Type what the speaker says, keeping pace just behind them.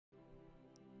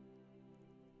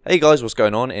Hey guys, what's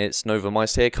going on? It's Nova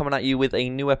Mice here, coming at you with a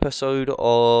new episode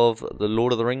of The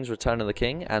Lord of the Rings: Return of the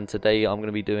King, and today I'm going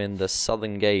to be doing the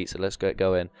Southern Gate, so let's get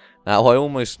going. Now, I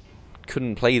almost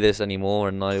couldn't play this anymore,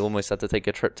 and I almost had to take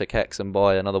a trip to Kex and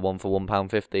buy another one for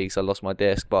 £1.50 because I lost my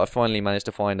disc, but I finally managed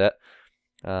to find it.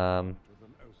 And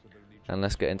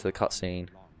let's get into the cutscene.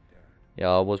 Yeah,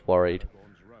 I was worried.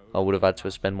 I would have had to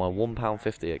spend my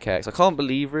 £1.50 at Kex. I can't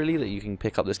believe really that you can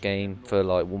pick up this game for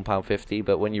like £1.50,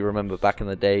 but when you remember back in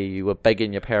the day you were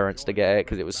begging your parents to get it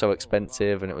because it was so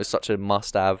expensive and it was such a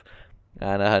must-have,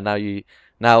 and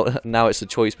now it's a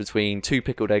choice between 2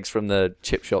 pickled eggs from the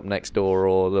chip shop next door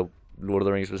or the Lord of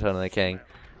the Rings: Return of the King.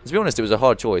 And to be honest, it was a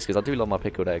hard choice because I do love my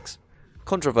pickled eggs.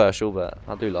 Controversial, but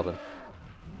I do love them.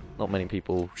 Not many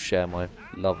people share my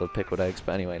love of pickled eggs,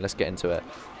 but anyway, let's get into it.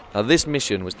 Now this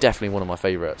mission was definitely one of my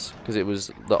favourites, because it was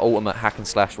the ultimate hack and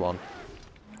slash one.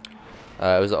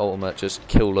 It was the ultimate just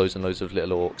kill loads and loads of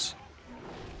little orcs.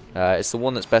 It's the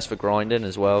one that's best for grinding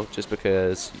as well, just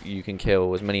because you can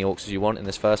kill as many orcs as you want in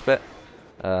this first bit,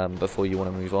 before you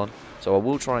want to move on. So I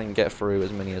will try and get through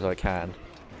as many as I can.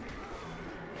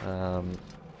 I've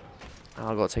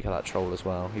got to take out that troll as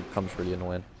well, he becomes really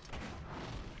annoying.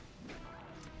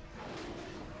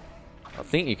 I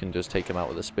think you can just take him out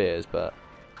with the spears, but...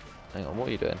 Hang on, what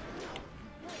are you doing?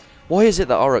 Why is it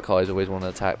that Uruk-hais always want to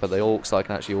attack, but the orcs that I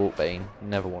can actually Orc-bane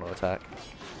never want to attack?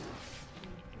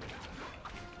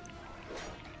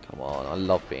 Come on, I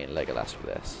love being Legolas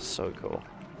with this. So cool.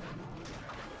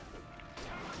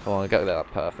 Come on, get that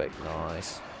perfect.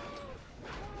 Nice.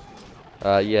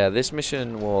 Yeah, this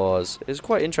mission was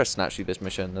quite interesting actually, this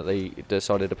mission, that they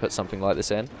decided to put something like this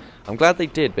in. I'm glad they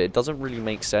did, but it doesn't really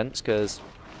make sense, because...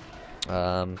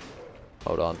 hold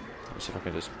on. Let me see if I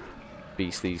can just...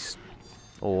 beast these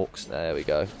orcs. There we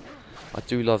go. I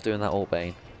do love doing that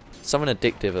Orc-bane. Something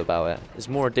addictive about it. It's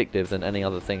more addictive than any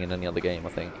other thing in any other game, I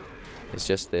think. It's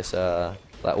just this that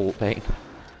Orc-bane.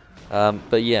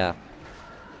 But yeah,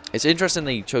 it's interesting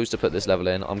they chose to put this level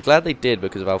in. I'm glad they did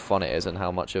because of how fun it is and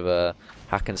how much of a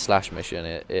hack and slash mission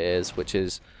it is, which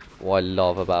is what I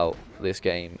love about this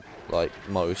game, like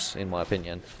most, in my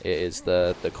opinion. It is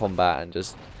the combat and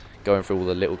just going through all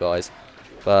the little guys.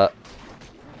 But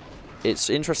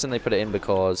it's interesting they put it in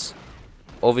because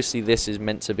obviously this is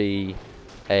meant to be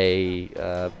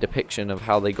a depiction of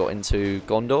how they got into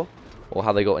Gondor, or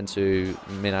how they got into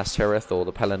Minas Tirith or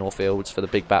the Pelennor Fields for the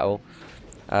big battle.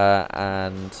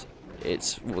 And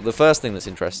the first thing that's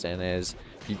interesting is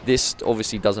this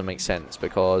obviously doesn't make sense,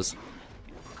 because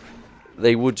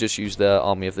they would just use the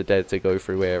Army of the Dead to go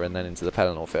through here and then into the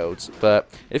Pelennor Fields. But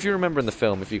if you remember in the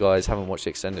film, if you guys haven't watched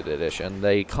the extended edition,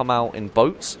 they come out in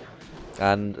boats.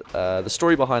 And the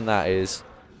story behind that is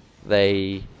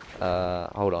they...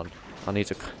 hold on. I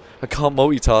can't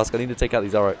multitask. I need to take out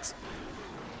these Uruks.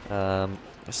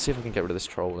 Let's see if I can get rid of this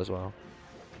troll as well.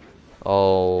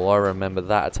 Oh, I remember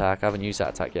that attack. I haven't used that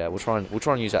attack yet. We'll try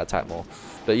and use that attack more.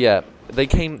 But yeah, they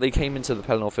came into the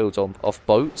Pelennor Fields off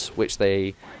boats, which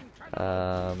they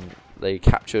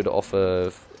captured off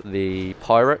of the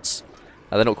pirates.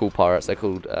 They're not called pirates. They're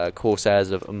called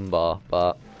Corsairs of Umbar.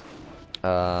 But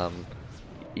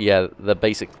yeah, they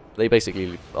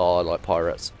basically are like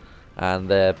pirates, and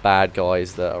they're bad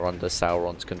guys that are under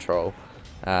Sauron's control.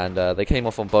 And they came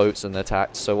off on boats and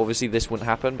attacked. So obviously this wouldn't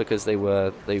happen because they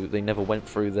never went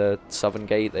through the Southern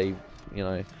Gate. They, you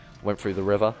know, went through the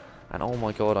river. And oh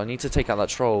my god, I need to take out that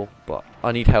troll, but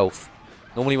I need health.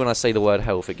 Normally when I say the word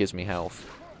health, it gives me health.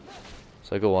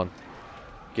 So go on,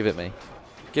 give it me,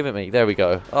 give it me. There we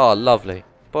go. Oh, lovely,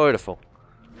 beautiful.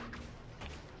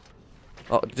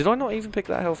 Oh, did I not even pick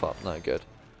that health up? No, good.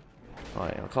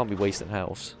 Right, I can't be wasting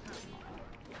health.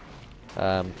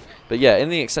 But yeah, in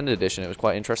the extended edition it was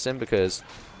quite interesting because...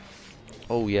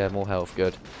 Oh yeah, more health,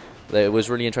 good. It was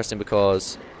really interesting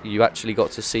because you actually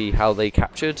got to see how they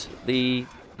captured the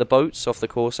boats off the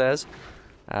Corsairs.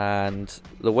 And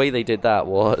the way they did that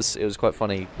was, it was quite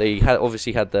funny. They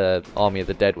obviously had the Army of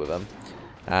the Dead with them,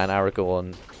 and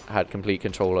Aragorn had complete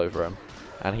control over them.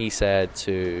 And he said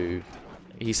to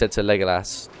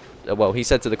Legolas, well, he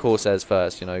said to the Corsairs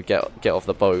first, you know, get off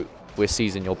the boat, we're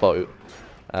seizing your boat.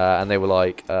 And they were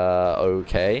like,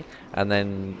 okay. And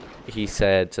then he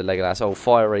said to Legolas, oh,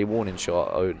 fire a warning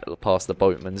shot past the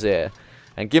boatman's ear.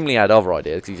 And Gimli had other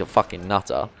ideas because he's a fucking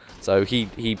nutter. So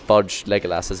he budged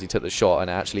Legolas as he took the shot and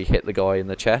actually hit the guy in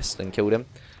the chest and killed him.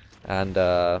 And,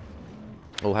 oh,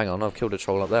 hang on, I've killed a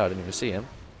troll up there, I didn't even see him.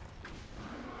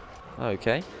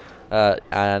 Okay.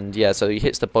 And yeah, so he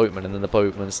hits the boatman, and then the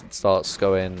boatman starts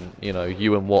going, you know,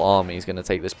 you and what army is going to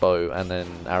take this boat? And then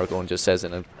Aragorn just says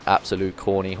in an absolute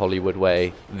corny Hollywood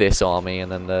way, this army,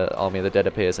 and then the Army of the Dead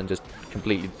appears and just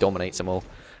completely dominates them all.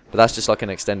 But that's just like an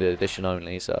extended edition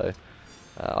only, so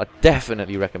I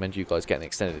definitely recommend you guys get an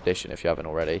extended edition if you haven't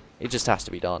already. It just has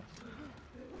to be done.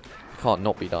 It can't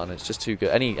not be done. It's just too good.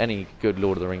 Any good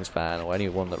Lord of the Rings fan or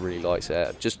anyone that really likes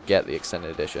it, just get the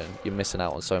extended edition. You're missing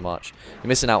out on so much. You're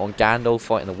missing out on Gandalf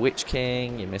fighting the Witch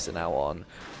King. You're missing out on,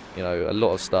 you know, a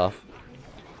lot of stuff.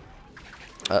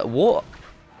 What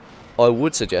I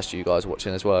would suggest you guys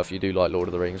watching as well, if you do like Lord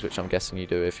of the Rings, which I'm guessing you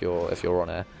do if you're on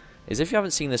air, is if you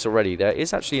haven't seen this already, there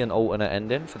is actually an alternate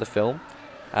ending for the film.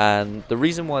 And the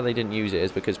reason why they didn't use it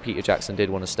is because Peter Jackson did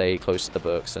want to stay close to the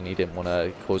books, and he didn't want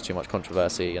to cause too much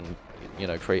controversy and, you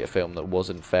know, create a film that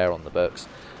wasn't fair on the books.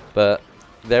 But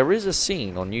there is a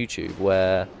scene on YouTube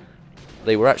where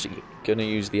they were actually going to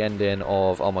use the ending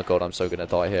of, oh my god, I'm so going to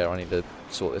die here, I need to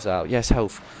sort this out. Yes,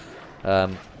 health.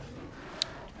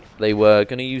 They were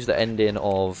going to use the ending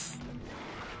of,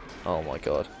 oh my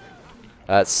god,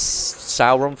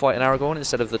 Sauron fighting Aragorn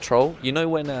instead of the troll. You know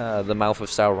when the mouth of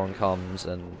Sauron comes,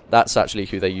 and that's actually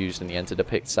who they used in the end to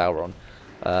depict Sauron.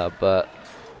 But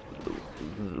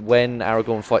when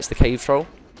Aragorn fights the cave troll,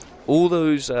 all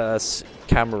those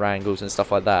camera angles and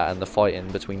stuff like that, and the fighting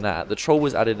between that, the troll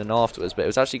was added in afterwards, but it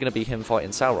was actually going to be him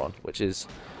fighting Sauron, which is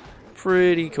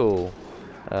pretty cool.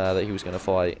 That he was going to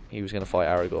fight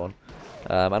Aragorn.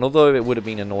 And although it would have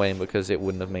been annoying because it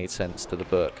wouldn't have made sense to the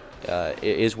book, it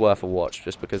is worth a watch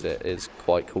just because it is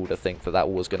quite cool to think that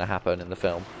was going to happen in the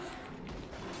film.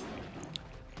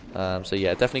 So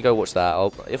yeah, definitely go watch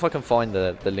that. If I can find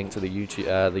the link to the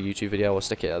YouTube video, I'll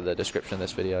stick it in the description of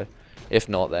this video. If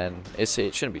not, then it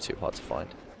shouldn't be too hard to find.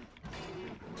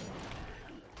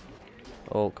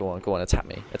 Oh, go on, attack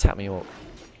me, Orc.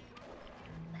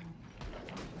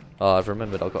 Oh, I've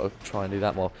remembered I've got to try and do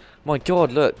that more. My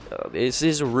god, look, this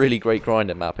is a really great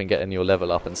grinding map and getting your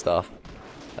level up and stuff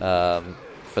for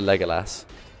Legolas.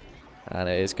 And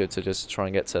it is good to just try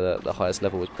and get to the highest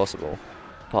level as possible.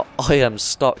 But I am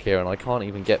stuck here and I can't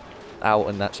even get out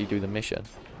and actually do the mission.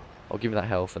 I'll give me that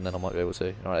health and then I might be able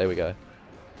to. Alright, there we go.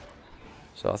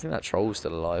 So I think that troll's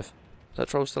still alive. Is that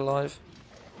troll still alive?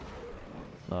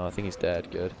 No, I think he's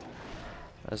dead. Good.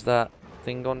 Has that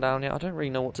thing gone down yet? I don't really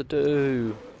know what to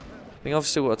do. I think I've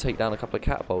still got to take down a couple of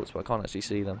catapults, but I can't actually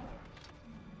see them.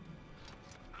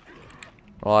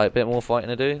 Right, a bit more fighting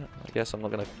to do. I guess I'm not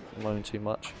going to moan too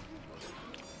much.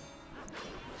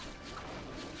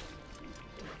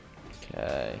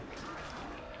 Okay.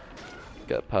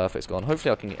 Get a perfect gone.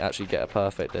 Hopefully I can actually get a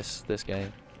perfect this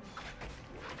game.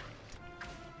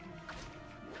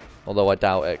 Although I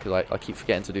doubt it, because I keep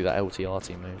forgetting to do that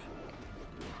LTRT move.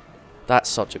 That's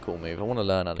such a cool move. I want to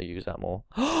learn how to use that more.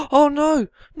 Oh no!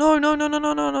 No!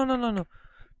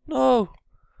 No!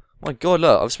 My god,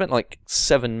 look, I've spent like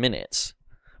 7 minutes.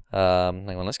 Hang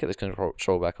on, let's get this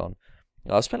control back on.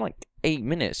 I've spent like 8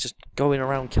 minutes just going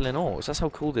around killing orcs. That's how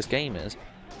cool this game is.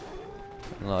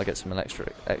 And I get some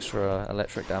extra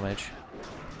electric damage.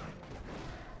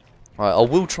 Alright, I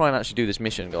will try and actually do this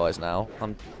mission, guys, now.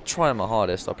 I'm trying my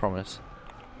hardest, I promise.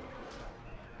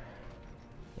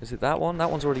 Is it that one?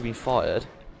 That one's already been fired.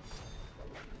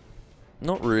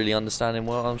 Not really understanding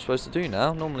what I'm supposed to do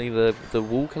now. Normally the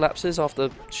wall collapses after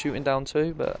shooting down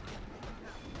 2, but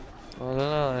I don't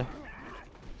know.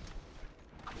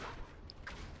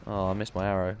 Oh, I missed my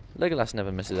arrow. Legolas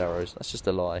never misses arrows. That's just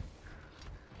a lie.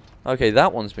 Okay,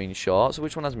 that one's been shot. So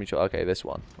which one hasn't been shot? Okay, this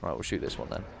one. Alright, we'll shoot this one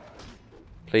then.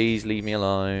 Please leave me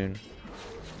alone.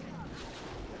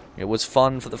 It was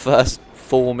fun for the first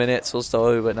 4 minutes or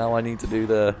so, but now I need to do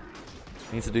the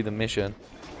mission.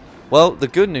 Well, the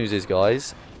good news is,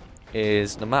 guys,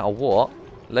 is no matter what,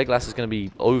 Legolas is going to be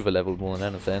over-leveled more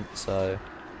than anything, so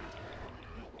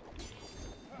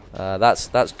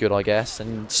that's good, I guess.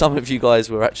 And some of you guys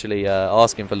were actually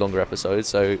asking for longer episodes,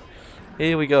 so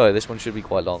here we go. This one should be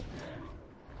quite long.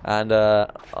 And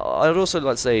I'd also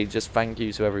like to say just thank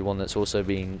you to everyone that's also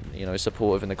been, you know,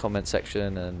 supportive in the comment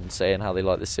section and saying how they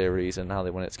like the series and how they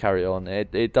want it to carry on.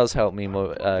 It does help me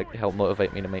help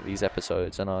motivate me to make these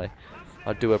episodes, and I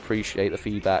do appreciate the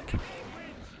feedback.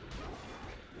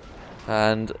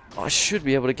 And I should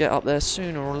be able to get up there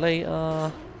sooner or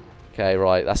later. Okay,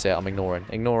 right, that's it. I'm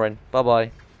ignoring. Bye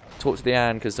bye. Talk to the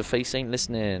Anne because the face ain't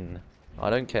listening. I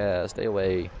don't care. Stay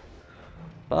away.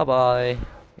 Bye bye.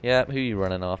 Yep, who you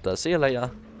running after? See you later.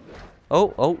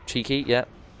 Oh, cheeky. Yep.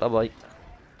 Bye bye.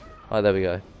 Alright, there we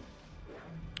go.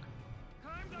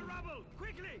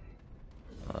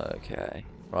 Okay.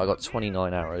 Right, I got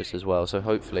 29 arrows as well, so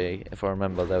hopefully, if I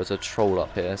remember, there was a troll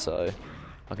up here, so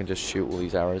I can just shoot all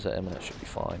these arrows at him and it should be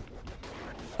fine.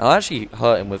 I'll actually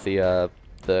hurt him with the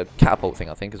catapult thing,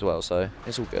 I think, as well, so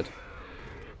it's all good.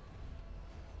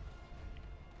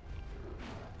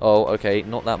 Oh, okay,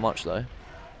 not that much though.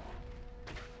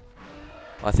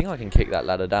 I think I can kick that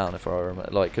ladder down if I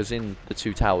remember. Like, because in the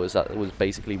Two Towers, that was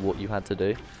basically what you had to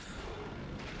do.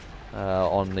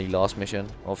 On the last mission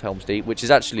of Helm's Deep, which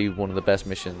is actually one of the best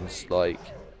missions, like,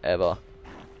 ever.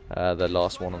 The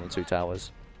last one on the Two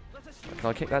Towers. Can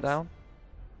I kick that down?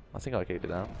 I think I kicked it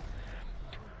down.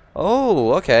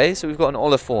 Oh, okay, so we've got an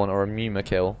Oliphaunt or a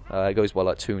Mumakill. It goes by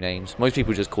like 2 names. Most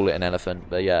people just call it an elephant,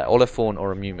 but yeah, Oliphaunt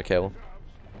or a Mumakill.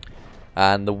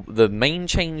 And the main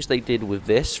change they did with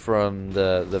this from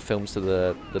the films to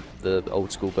the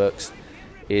old school books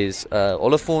is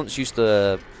Oliphaunts used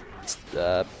to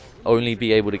only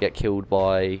be able to get killed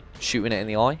by shooting it in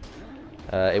the eye.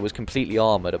 It was completely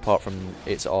armored apart from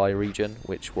its eye region,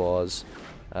 which was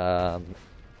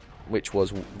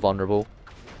vulnerable.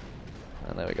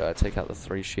 And there we go. Take out the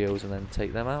 3 shields and then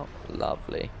take them out.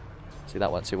 Lovely. See,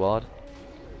 that went too hard.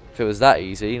 If it was that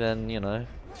easy, then you know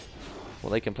what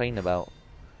they complained about.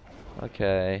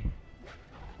 Okay,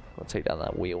 I'll take down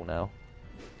that wheel now.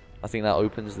 I think that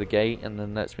opens the gate and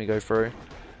then lets me go through.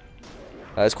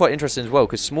 It's quite interesting as well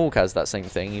because Smaug has that same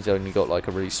thing. He's only got like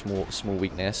a really small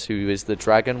weakness, who is the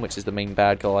dragon, which is the main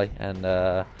bad guy, and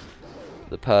the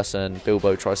person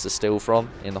Bilbo tries to steal from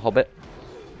in The Hobbit,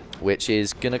 which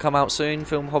is gonna come out soon.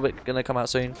 Film Hobbit gonna come out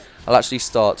soon. I'll actually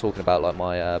start talking about like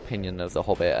my opinion of The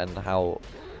Hobbit and how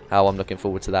I'm looking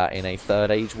forward to that in a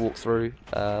Third Age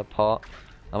walkthrough part.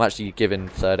 I'm actually giving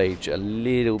Third Age a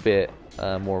little bit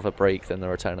more of a break than the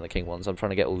Return of the King ones. I'm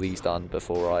trying to get all these done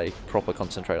before I proper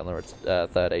concentrate on the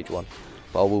Third Age one.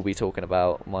 But I will be talking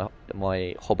about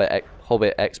my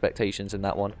Hobbit expectations in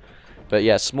that one. But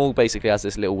yeah, Smaug basically has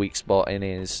this little weak spot in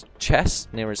his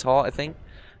chest, near his heart, I think.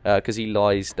 Because he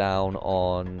lies down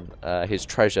on his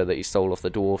treasure that he stole off the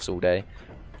dwarfs all day.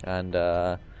 And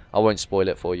I won't spoil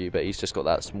it for you, but he's just got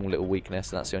that small little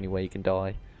weakness, and that's the only way he can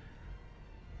die.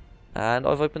 And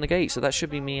I've opened the gate, so that should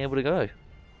be me able to go.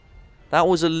 That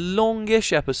was a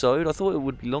longish episode. I thought it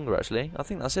would be longer, actually. I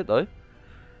think that's it, though.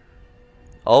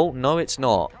 Oh, no, it's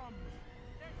not.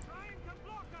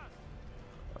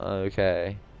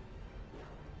 Okay.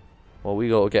 Well, we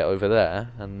got to get over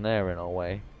there, and they're in our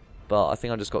way. But I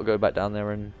think I just got to go back down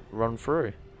there and run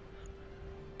through.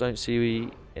 Don't see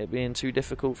it being too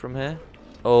difficult from here.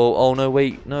 Oh no,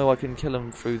 wait. No, I can kill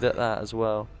them through that as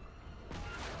well.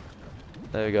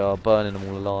 There we go, burning them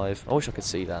all alive. I wish I could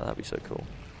see that. That'd be so cool.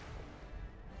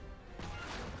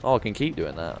 Oh, I can keep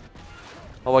doing that.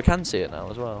 Oh, I can see it now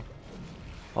as well.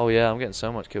 Oh yeah, I'm getting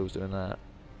so much kills doing that.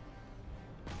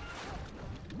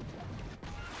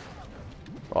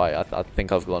 Right, I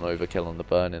think I've gone overkill on the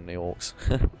burning the orcs.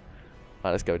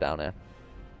 Right, let's go down here.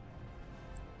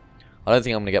 I don't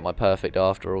think I'm going to get my perfect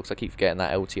after all, because I keep forgetting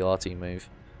that LTRT move.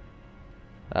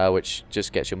 Which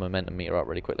just gets your momentum meter up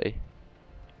really quickly.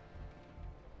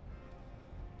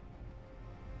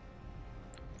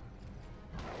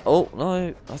 Oh,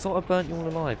 no. I thought I burnt you all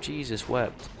alive. Jesus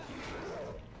wept.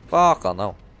 Fuck, I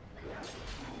know.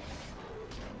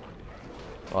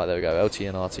 Right, there we go. LT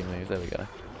and RT move. There we go.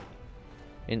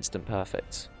 Instant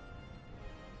perfect.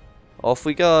 Off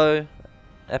we go.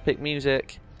 Epic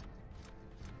music.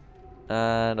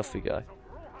 And off we go.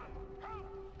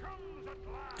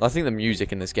 I think the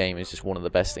music in this game is just one of the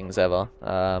best things ever.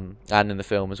 And in the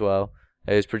film as well.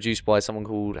 It was produced by someone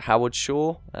called Howard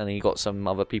Shaw, and he got some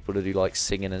other people to do like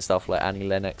singing and stuff, like Annie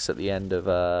Lennox at the end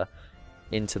of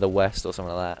Into the West or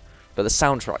something like that. But the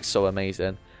soundtrack's so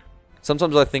amazing.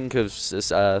 Sometimes I think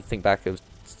back of,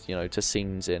 you know, to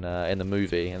scenes in the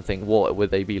movie and think, what would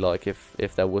they be like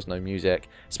if there was no music?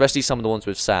 Especially some of the ones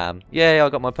with Sam. Yeah, I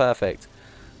got my perfect.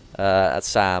 At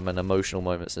Sam and emotional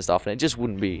moments and stuff, and it just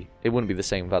wouldn't be the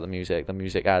same without the music. The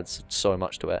music adds so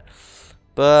much to it.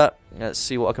 But let's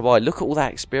see what I can buy. Look at all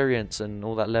that experience and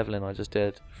all that leveling I just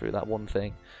did through that one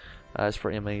thing. It's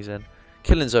pretty amazing.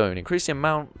 Killing Zone. Increase the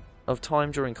amount of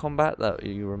time during combat that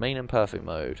you remain in perfect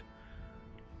mode.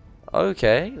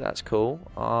 Okay, that's cool.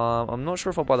 I'm not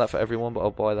sure if I'll buy that for everyone, but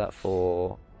I'll buy that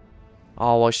for...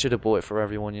 Oh, I should have bought it for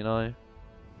everyone, you know.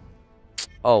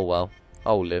 Oh well,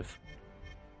 I'll live.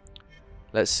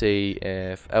 Let's see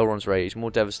if Elrond's Rage,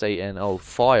 more devastating. Oh,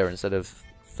 fire instead of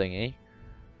thingy.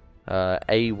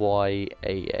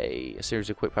 AYAA, a series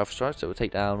of quick powerful strikes that will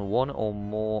take down one or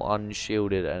more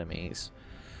unshielded enemies.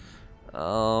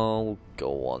 Oh,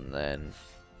 go on then.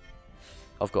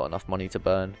 I've got enough money to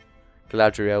burn.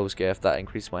 Galadriel's gift, that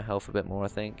increases my health a bit more, I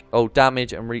think. Oh,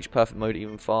 damage and reach perfect mode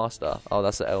even faster. Oh,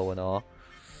 that's the L and R.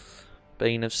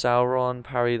 Bane of Sauron,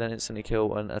 parry, then instantly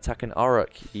kill and attack an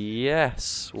Uruk.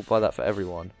 Yes, we'll buy that for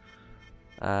everyone.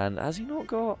 And has he not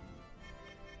got...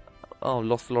 Oh,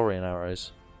 Lothlorien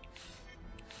arrows.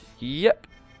 Yep,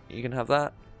 you can have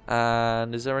that.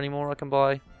 And is there any more I can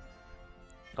buy?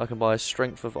 I can buy a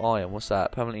strength of iron. What's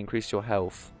that? Permanently increase your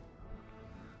health.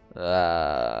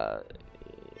 YYBY.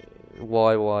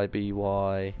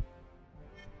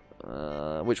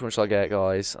 Which one should I get,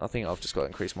 guys? I think I've just got to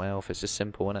increase my health. It's just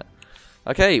simple, isn't it?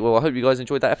 Okay, well, I hope you guys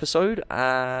enjoyed that episode,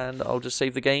 and I'll just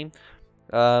save the game.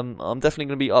 I'm definitely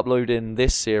going to be uploading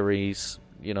this series,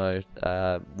 you know,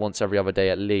 once every other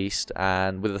day at least,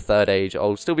 and with the third age,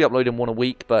 I'll still be uploading one a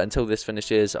week, but until this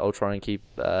finishes, I'll try and keep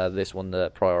this one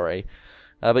the priority.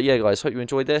 But yeah, guys, hope you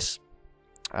enjoyed this,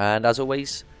 and as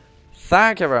always,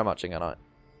 thank you very much, and good night.